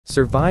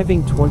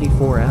Surviving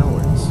 24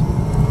 hours.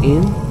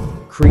 In,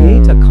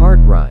 create a cart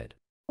ride.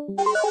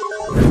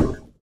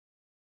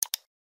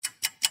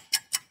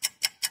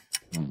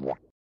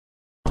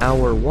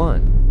 Hour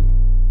 1.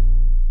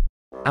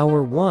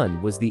 Hour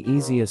 1 was the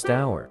easiest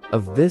hour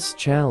of this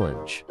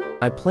challenge.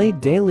 I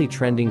played daily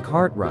trending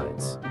cart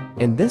rides,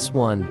 and this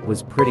one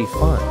was pretty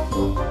fun.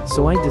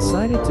 So I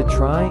decided to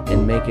try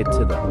and make it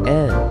to the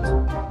end.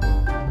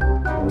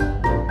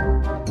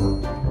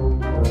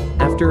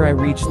 After I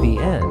reached the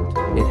end,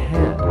 it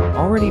had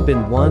already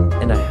been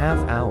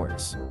 1.5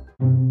 hours.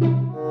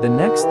 The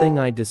next thing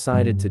I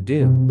decided to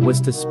do was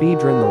to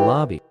speedrun the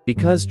lobby,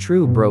 because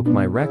True broke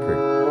my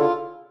record.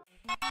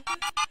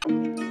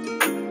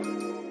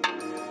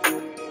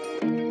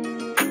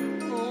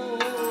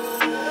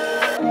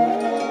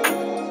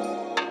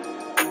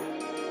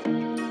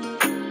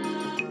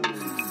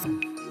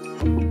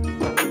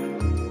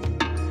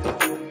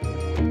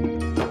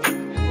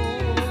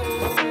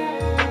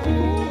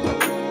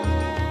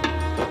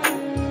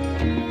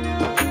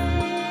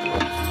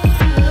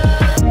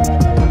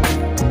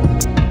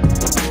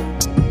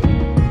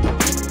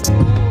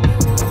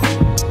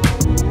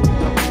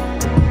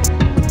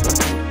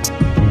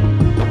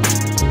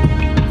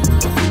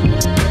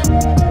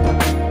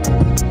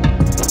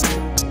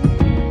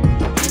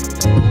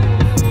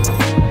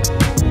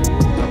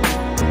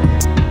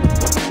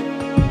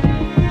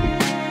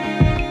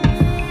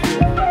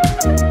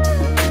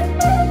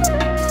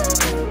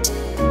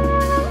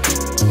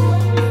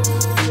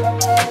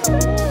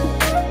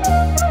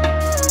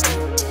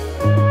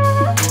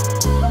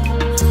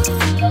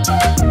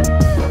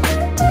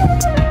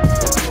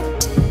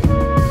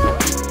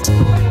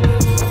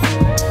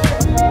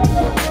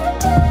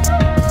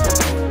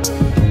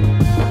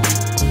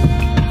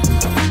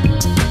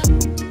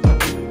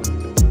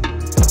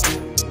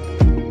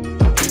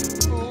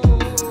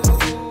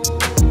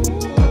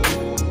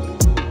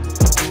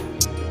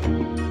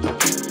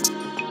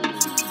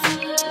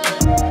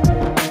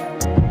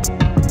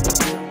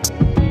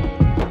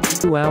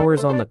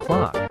 Hours on the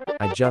clock.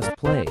 I just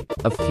played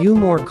a few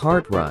more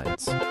cart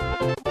rides.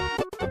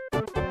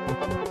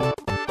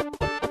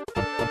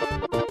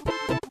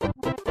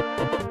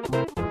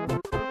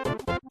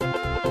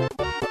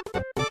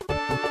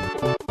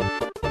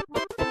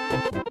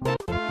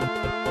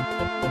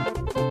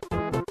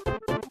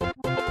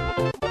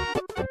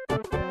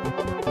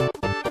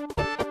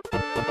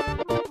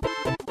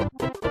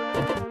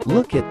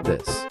 Look at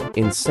this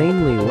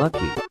insanely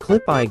lucky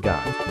clip I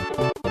got.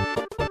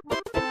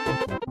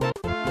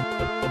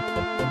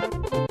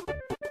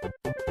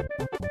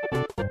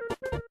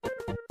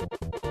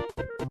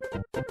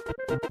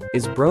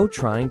 Is bro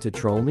trying to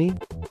troll me?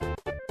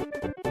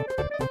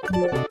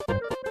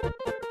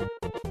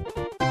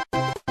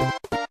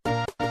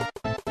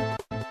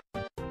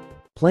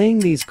 Playing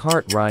these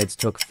cart rides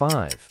took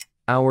 5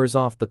 hours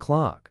off the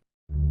clock.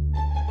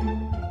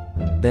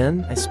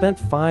 Then I spent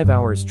 5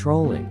 hours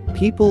trolling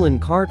people in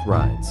cart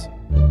rides.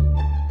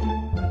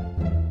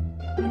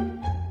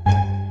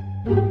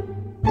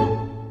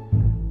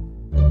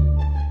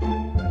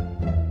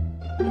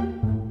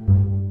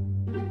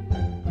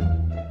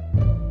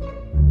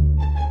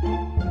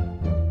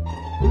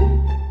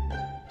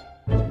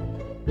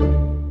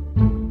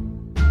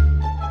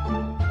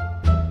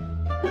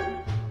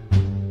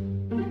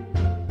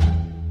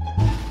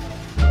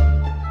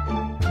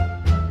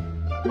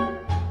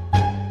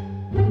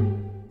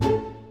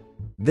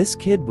 This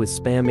kid was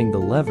spamming the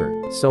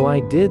lever, so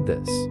I did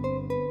this.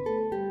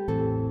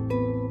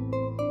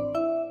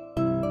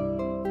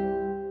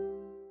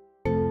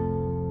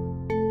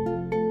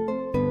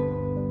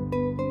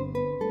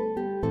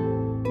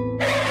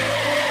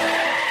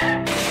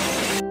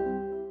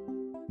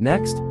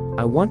 Next,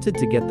 I wanted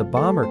to get the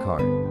bomber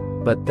cart,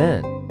 but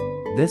then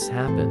this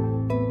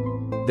happened.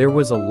 There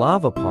was a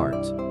lava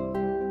part.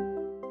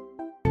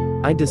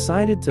 I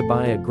decided to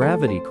buy a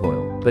gravity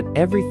coil, but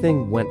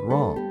everything went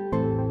wrong.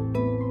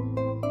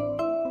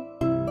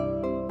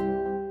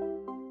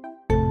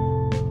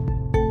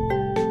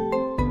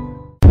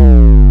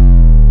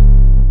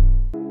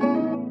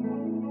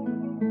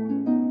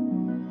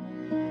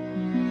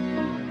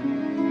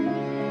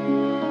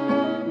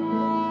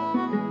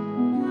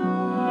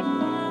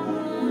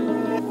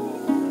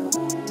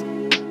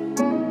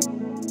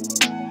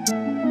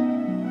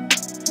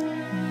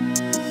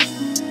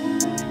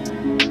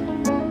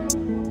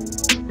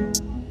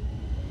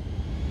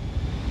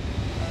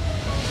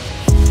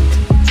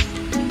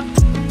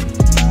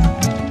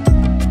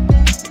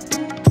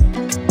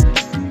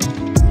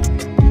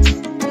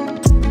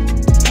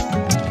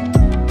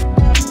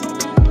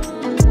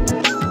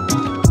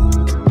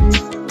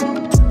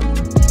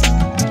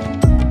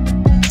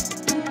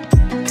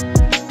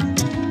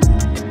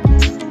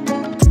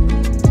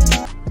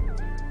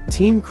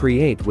 Team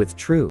Create with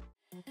True.